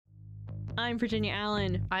I'm Virginia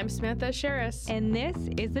Allen. I'm Samantha Sherris. And this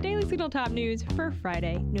is the Daily Signal Top News for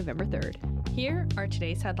Friday, November 3rd. Here are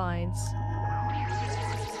today's headlines.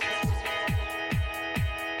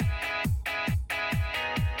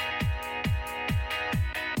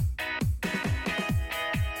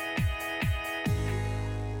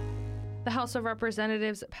 The House of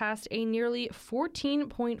Representatives passed a nearly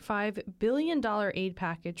 $14.5 billion aid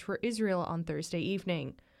package for Israel on Thursday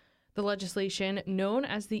evening. The legislation, known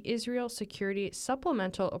as the Israel Security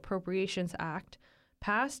Supplemental Appropriations Act,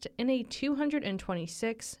 passed in a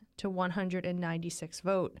 226 to 196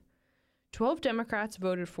 vote. 12 Democrats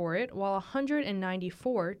voted for it, while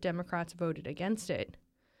 194 Democrats voted against it.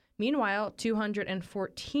 Meanwhile,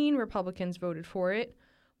 214 Republicans voted for it,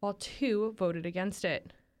 while 2 voted against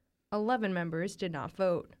it. 11 members did not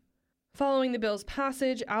vote. Following the bill's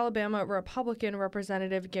passage, Alabama Republican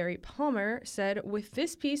Representative Gary Palmer said, "With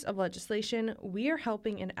this piece of legislation, we are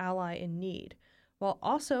helping an ally in need, while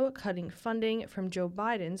also cutting funding from Joe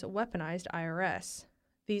Biden's weaponized IRS.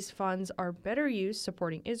 These funds are better used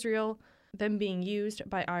supporting Israel than being used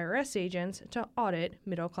by IRS agents to audit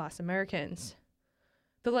middle-class Americans."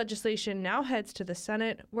 The legislation now heads to the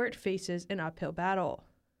Senate, where it faces an uphill battle.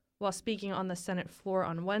 While speaking on the Senate floor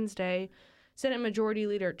on Wednesday, Senate Majority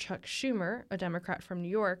Leader Chuck Schumer, a Democrat from New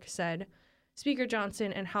York, said, "Speaker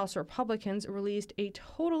Johnson and House Republicans released a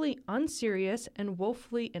totally unserious and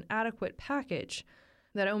woefully inadequate package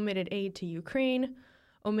that omitted aid to Ukraine,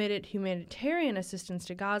 omitted humanitarian assistance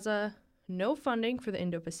to Gaza, no funding for the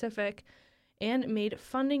Indo-Pacific, and made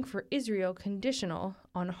funding for Israel conditional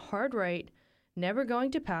on hard-right,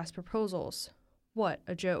 never-going-to-pass proposals. What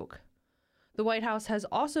a joke." The White House has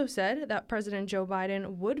also said that President Joe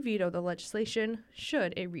Biden would veto the legislation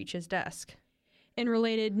should it reach his desk. In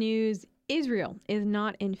related news, Israel is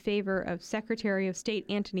not in favor of Secretary of State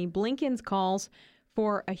Antony Blinken's calls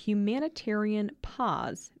for a humanitarian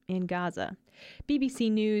pause in Gaza. BBC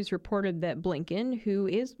News reported that Blinken, who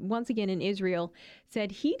is once again in Israel,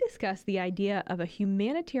 said he discussed the idea of a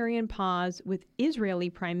humanitarian pause with Israeli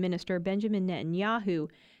Prime Minister Benjamin Netanyahu,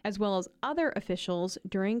 as well as other officials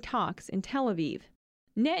during talks in Tel Aviv.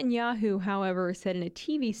 Netanyahu, however, said in a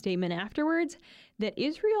TV statement afterwards that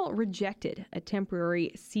Israel rejected a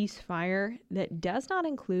temporary ceasefire that does not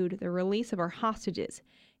include the release of our hostages,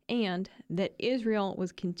 and that Israel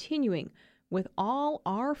was continuing with all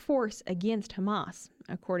our force against Hamas,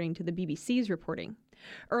 according to the BBC's reporting.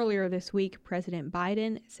 Earlier this week, President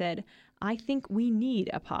Biden said, "I think we need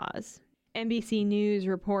a pause." NBC News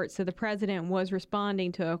reports that the president was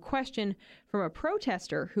responding to a question from a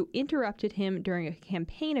protester who interrupted him during a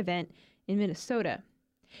campaign event in Minnesota.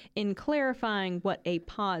 In clarifying what a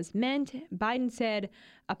pause meant, Biden said,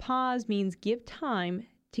 "A pause means give time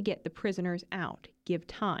to get the prisoners out. Give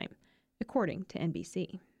time," according to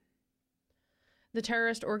NBC. The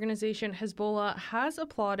terrorist organization Hezbollah has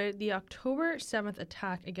applauded the October 7th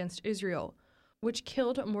attack against Israel, which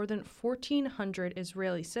killed more than 1,400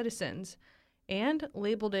 Israeli citizens, and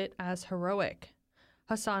labeled it as heroic.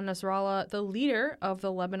 Hassan Nasrallah, the leader of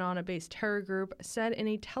the Lebanon-Based terror group, said in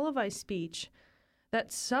a televised speech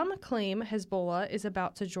that some claim Hezbollah is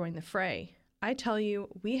about to join the fray. "I tell you,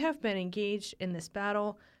 we have been engaged in this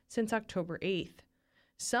battle since October 8th.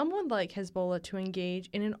 Some would like Hezbollah to engage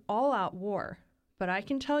in an all-out war, but I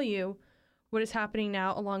can tell you what is happening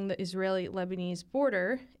now along the Israeli-Lebanese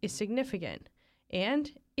border is significant,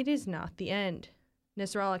 and it is not the end."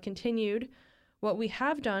 Nasrallah continued, "What we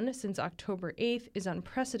have done since October 8th is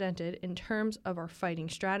unprecedented in terms of our fighting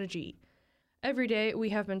strategy. Every day we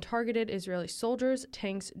have been targeted Israeli soldiers,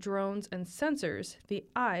 tanks, drones, and sensors, the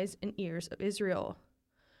eyes and ears of Israel."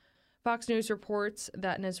 Fox News reports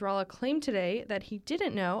that Nasrallah claimed today that he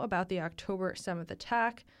didn't know about the October 7th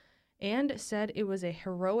attack and said it was a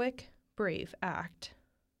heroic, brave act.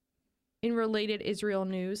 In related Israel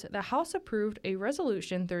news, the House approved a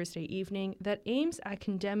resolution Thursday evening that aims at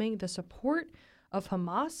condemning the support of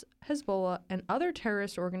Hamas, Hezbollah, and other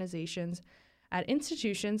terrorist organizations at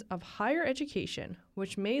institutions of higher education,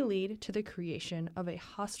 which may lead to the creation of a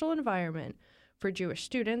hostile environment for Jewish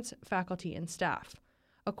students, faculty, and staff,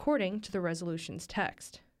 according to the resolution's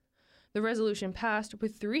text. The resolution passed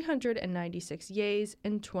with 396 yeas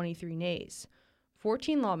and 23 nays.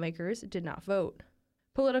 14 lawmakers did not vote.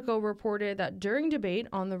 Politico reported that during debate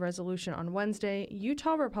on the resolution on Wednesday,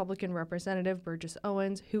 Utah Republican Representative Burgess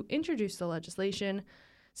Owens, who introduced the legislation,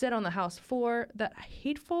 said on the House floor that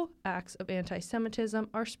hateful acts of anti-Semitism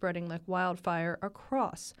are spreading like wildfire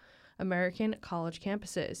across American college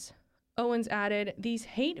campuses. Owens added, "These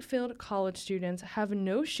hate-filled college students have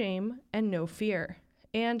no shame and no fear.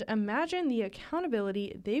 And imagine the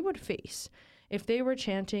accountability they would face if they were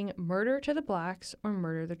chanting "murder to the blacks" or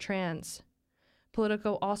 "murder the trans."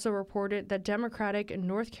 Politico also reported that Democratic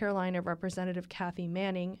North Carolina Representative Kathy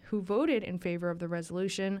Manning, who voted in favor of the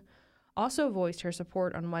resolution, also voiced her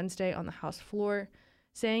support on Wednesday on the House floor,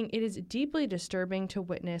 saying it is deeply disturbing to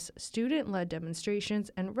witness student-led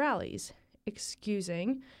demonstrations and rallies,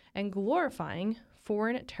 excusing and glorifying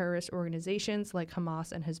foreign terrorist organizations like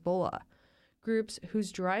Hamas and Hezbollah, groups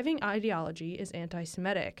whose driving ideology is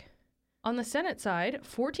anti-Semitic. On the Senate side,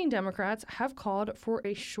 14 Democrats have called for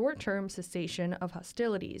a short-term cessation of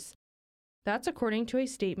hostilities. That's according to a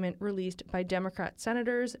statement released by Democrat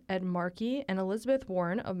Senators Ed Markey and Elizabeth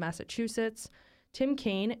Warren of Massachusetts, Tim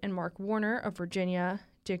Kaine and Mark Warner of Virginia,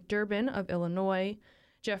 Dick Durbin of Illinois,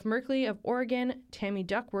 Jeff Merkley of Oregon, Tammy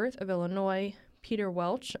Duckworth of Illinois, Peter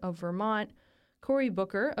Welch of Vermont, Cory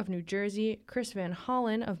Booker of New Jersey, Chris Van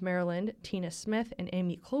Hollen of Maryland, Tina Smith and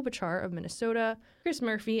Amy Klobuchar of Minnesota, Chris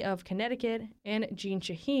Murphy of Connecticut, and Jean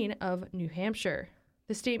Shaheen of New Hampshire.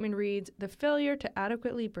 The statement reads, "The failure to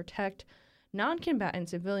adequately protect non-combatant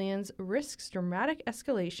civilians risks dramatic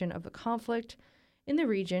escalation of the conflict in the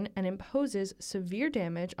region and imposes severe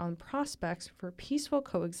damage on prospects for peaceful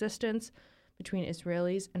coexistence between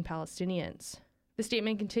Israelis and Palestinians." The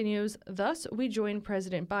statement continues, "Thus, we join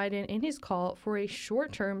President Biden in his call for a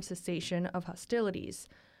short-term cessation of hostilities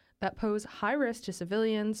that pose high risk to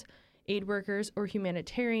civilians, aid workers, or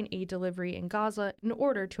humanitarian aid delivery in Gaza in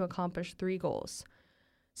order to accomplish three goals: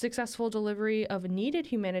 successful delivery of needed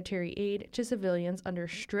humanitarian aid to civilians under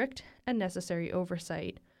strict and necessary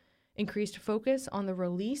oversight, increased focus on the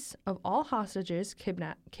release of all hostages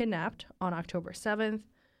kidnapped on October 7th,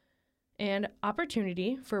 and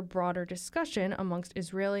opportunity for broader discussion amongst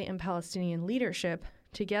Israeli and Palestinian leadership,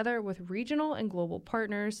 together with regional and global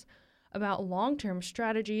partners, about long-term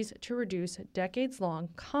strategies to reduce decades-long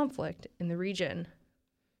conflict in the region."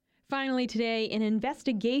 Finally today, an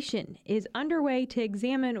investigation is underway to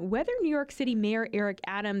examine whether New York City Mayor Eric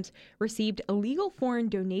Adams received illegal foreign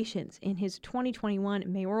donations in his 2021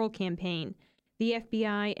 mayoral campaign. The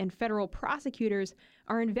FBI and federal prosecutors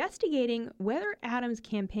are investigating whether Adams'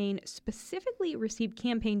 campaign specifically received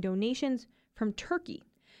campaign donations from Turkey.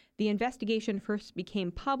 The investigation first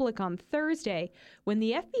became public on Thursday when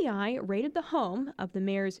the FBI raided the home of the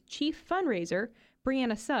mayor's chief fundraiser,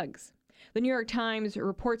 Brianna Suggs. The New York Times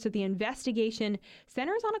reports that the investigation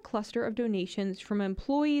centers on a cluster of donations from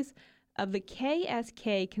employees of the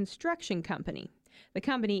KSK Construction Company. The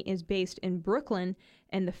company is based in Brooklyn,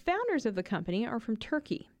 and the founders of the company are from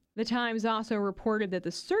Turkey. The Times also reported that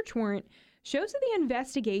the search warrant shows that the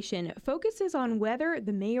investigation focuses on whether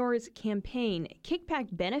the mayor's campaign kicked back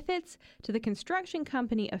benefits to the construction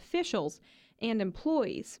company officials and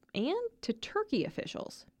employees, and to Turkey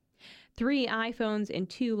officials. 3 iPhones and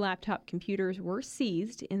 2 laptop computers were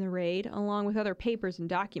seized in the raid, along with other papers and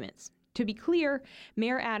documents. To be clear,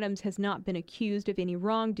 Mayor Adams has not been accused of any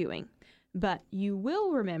wrongdoing. But you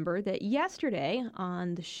will remember that yesterday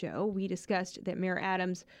on the show, we discussed that Mayor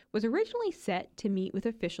Adams was originally set to meet with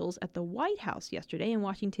officials at the White House yesterday in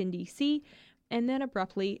Washington, D.C., and then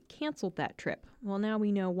abruptly canceled that trip. Well, now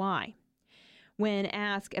we know why. When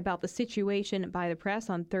asked about the situation by the press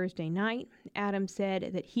on Thursday night, Adams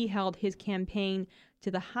said that he held his campaign to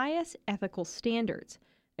the highest ethical standards.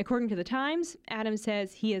 According to the Times, Adams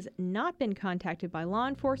says he has not been contacted by law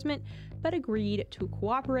enforcement, but agreed to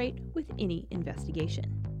cooperate with any investigation.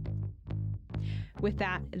 With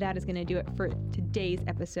that is going to do it for today's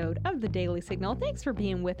episode of The Daily Signal. Thanks for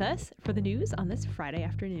being with us for the news on this Friday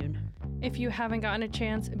afternoon. If you haven't gotten a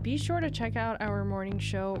chance, be sure to check out our morning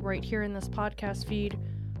show right here in this podcast feed,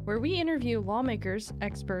 where we interview lawmakers,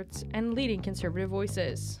 experts, and leading conservative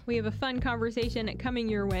voices. We have a fun conversation coming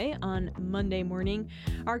your way on Monday morning.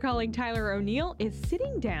 Our colleague Tyler O'Neill is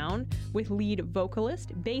sitting down with lead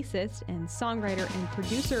vocalist, bassist, and songwriter and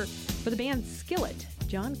producer for the band Skillet,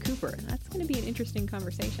 John Cooper. That's going to be an interesting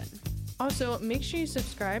conversation. Also, make sure you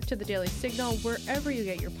subscribe to The Daily Signal wherever you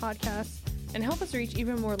get your podcasts, and help us reach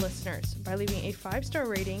even more listeners by leaving a 5-star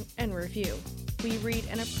rating and review. We read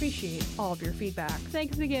and appreciate all of your feedback.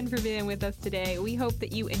 Thanks again for being with us today. We hope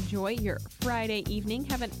that you enjoy your Friday evening.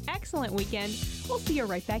 Have an excellent weekend. We'll see you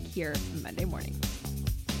right back here Monday morning.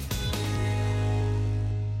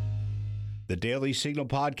 The Daily Signal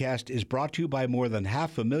podcast is brought to you by more than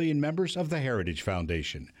 500,000 members of the Heritage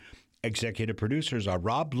Foundation. Executive producers are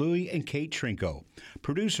Rob Bluey and Kate Trinko.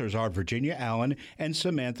 Producers are Virginia Allen and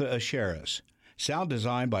Samantha Asheris. Sound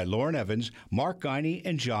design by Lauren Evans, Mark Guiney,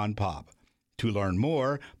 and John Popp. To learn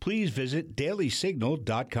more, please visit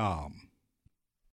dailysignal.com.